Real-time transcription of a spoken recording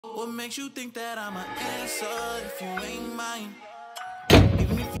What makes you think that I'm an answer if you ain't mine?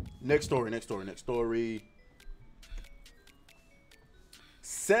 Next story.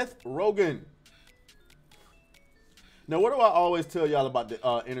 Seth Rogan. Now, what do I always tell y'all about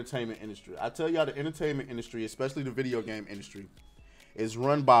the entertainment industry? I tell y'all the entertainment industry, especially the video game industry, is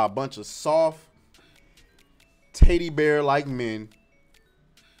run by a bunch of soft, teddy bear-like men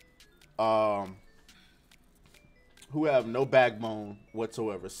who have no backbone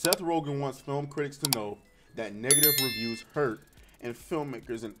whatsoever. Seth Rogan wants film critics to know that negative reviews hurt and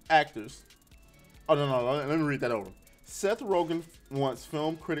filmmakers and actors. Oh, no, let me read that over. Seth Rogan wants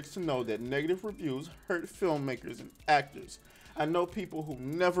film critics to know that negative reviews hurt filmmakers and actors. I know people who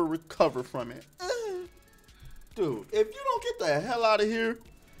never recover from it. Dude, if you don't get the hell out of here.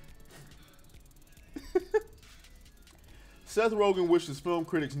 Seth Rogan wishes film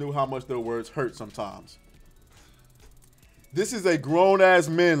critics knew how much their words hurt sometimes. This is a grown-ass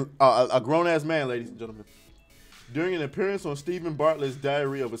man, ladies and gentlemen. During an appearance on Steven Bartlett's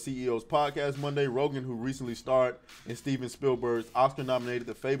Diary of a CEO's podcast Monday, Rogan, who recently starred in Steven Spielberg's Oscar-nominated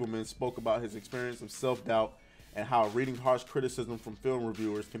The Fabelmans, spoke about his experience of self-doubt and how reading harsh criticism from film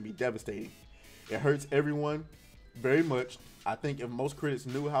reviewers can be devastating. It hurts everyone very much. I think if most critics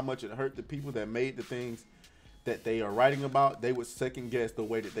knew how much it hurt the people that made the things that they are writing about, they would second-guess the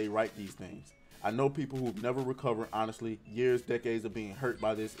way that they write these things. I know people who've never recovered. Honestly, years, decades of being hurt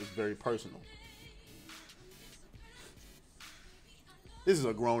by this is very personal. This is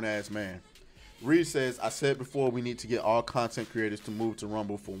a grown-ass man. Reed says, I said before we need to get all content creators to move to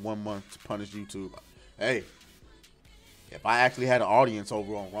Rumble for 1 month to punish YouTube. Hey, if I actually had an audience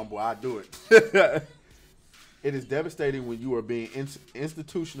over on Rumble, I'd do it. It is devastating when you are being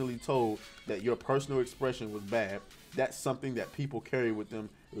institutionally told that your personal expression was bad. That's something that people carry with them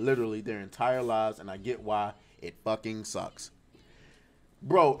literally their entire lives, and I get why it fucking sucks.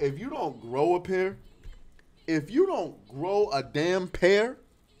 Bro, if you don't grow a pair, if you don't grow a damn pair,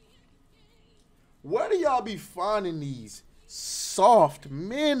 where do y'all be finding these soft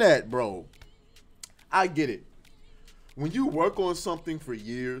men at, bro? I get it. When you work on something for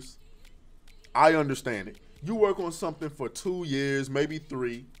years, I understand it. You work on something for 2 years, maybe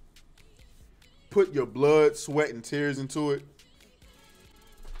 3. Put your blood, sweat, and tears into it.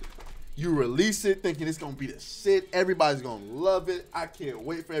 You release it thinking it's going to be the shit. Everybody's going to love it. I can't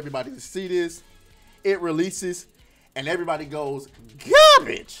wait for everybody to see this. It releases, and everybody goes,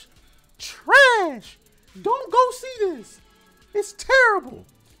 garbage, trash, don't go see this. It's terrible.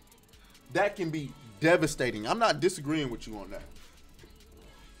 That can be devastating. I'm not disagreeing with you on that.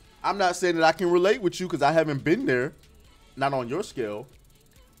 I'm not saying that I can relate with you because I haven't been there, not on your scale,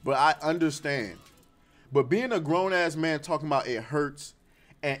 but I understand. But being a grown-ass man talking about it hurts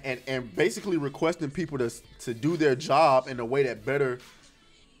and basically requesting people to do their job in a way that better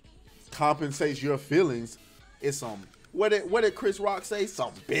compensates your feelings is some, what did Chris Rock say?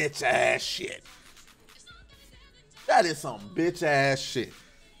 Some bitch-ass shit. That is some bitch-ass shit.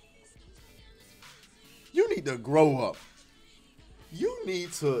 You need to grow up. You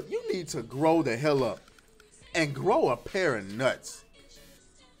need to grow the hell up and grow a pair of nuts.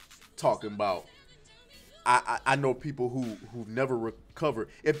 Talking about, I know people who've never recovered.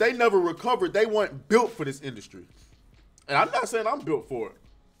 If they never recovered, they weren't built for this industry. And I'm not saying I'm built for it.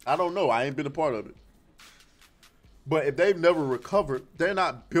 I don't know. I ain't been a part of it. But if they've never recovered, they're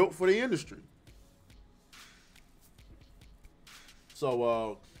not built for the industry.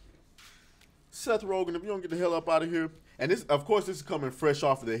 So, Seth Rogan, if you don't get the hell up out of here, and this, of course, this is coming fresh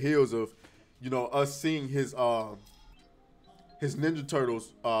off of the heels of, you know, us seeing his Ninja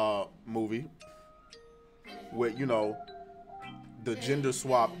Turtles movie with, you know, the gender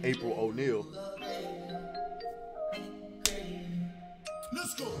swap April O'Neil.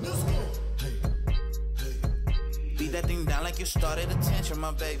 Let's go. Hey. Beat that thing down like you started attention,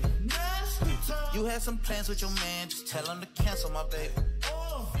 my baby. You had some plans with your man, just tell him to cancel, my baby.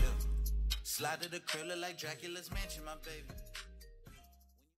 Slide to the crib, look like Dracula's mansion, my baby.